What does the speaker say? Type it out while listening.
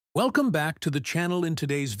Welcome back to the channel. In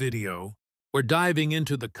today's video, we're diving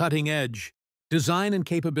into the cutting-edge design and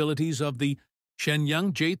capabilities of the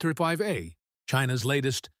Shenyang J-35A, China's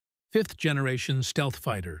latest fifth-generation stealth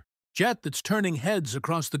fighter jet that's turning heads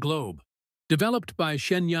across the globe. Developed by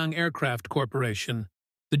Shenyang Aircraft Corporation,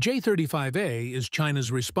 the J-35A is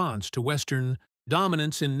China's response to Western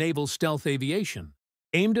dominance in naval stealth aviation,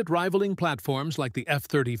 aimed at rivaling platforms like the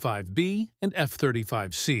F-35B and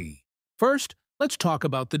F-35C. First, let's talk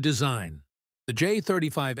about the design. The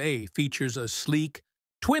J-35A features a sleek,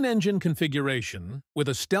 twin-engine configuration with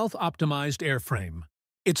a stealth-optimized airframe.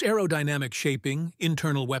 Its aerodynamic shaping,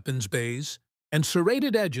 internal weapons bays, and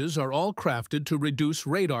serrated edges are all crafted to reduce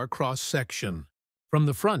radar cross-section. From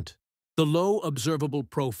the front, the low observable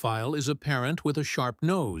profile is apparent with a sharp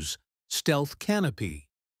nose, stealth canopy,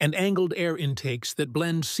 and angled air intakes that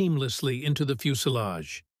blend seamlessly into the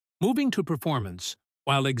fuselage. Moving to performance,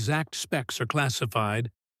 while exact specs are classified,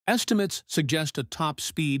 estimates suggest a top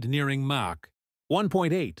speed nearing Mach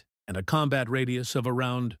 1.8 and a combat radius of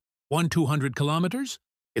around 200 kilometers.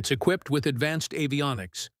 It's equipped with advanced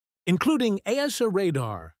avionics, including AESA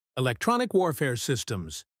radar, electronic warfare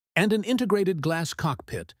systems, and an integrated glass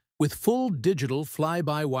cockpit with full digital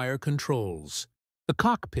fly-by-wire controls. The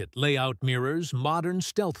cockpit layout mirrors modern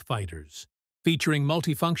stealth fighters, featuring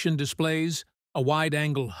multifunction displays, a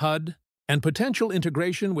wide-angle HUD, and potential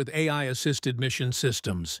integration with AI-assisted mission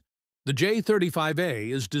systems. The J-35A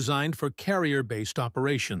is designed for carrier-based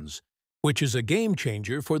operations, which is a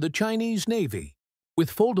game-changer for the Chinese Navy.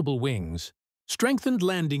 With foldable wings, strengthened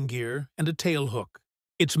landing gear, and a tailhook,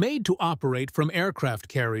 it's made to operate from aircraft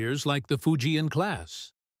carriers like the Fujian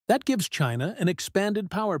class. That gives China an expanded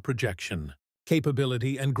power projection,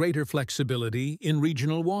 capability, and greater flexibility in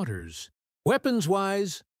regional waters.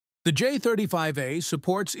 Weapons-wise, the J-35A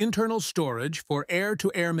supports internal storage for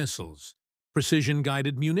air-to-air missiles,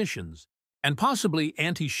 precision-guided munitions, and possibly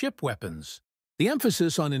anti-ship weapons. The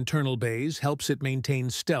emphasis on internal bays helps it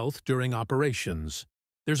maintain stealth during operations.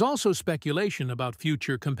 There's also speculation about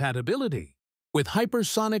future compatibility with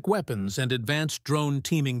hypersonic weapons and advanced drone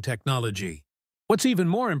teaming technology. What's even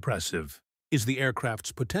more impressive is the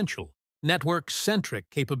aircraft's potential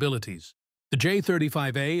network-centric capabilities. The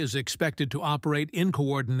J-35A is expected to operate in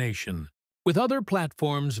coordination with other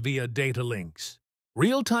platforms via data links,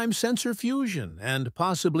 real-time sensor fusion, and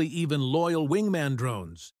possibly even loyal wingman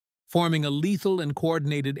drones, forming a lethal and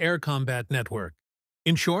coordinated air combat network.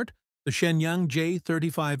 In short, the Shenyang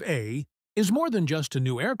J-35A is more than just a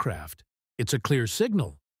new aircraft. It's a clear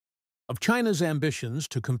signal of China's ambitions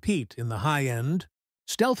to compete in the high-end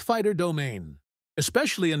stealth fighter domain,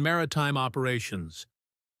 especially in maritime operations.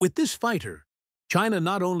 With this fighter, China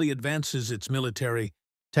not only advances its military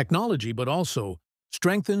technology but also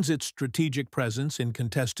strengthens its strategic presence in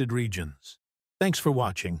contested regions. Thanks for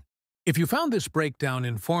watching. If you found this breakdown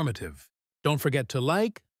informative, don't forget to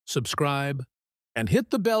like, subscribe, and hit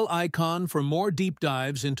the bell icon for more deep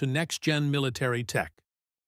dives into next-gen military tech.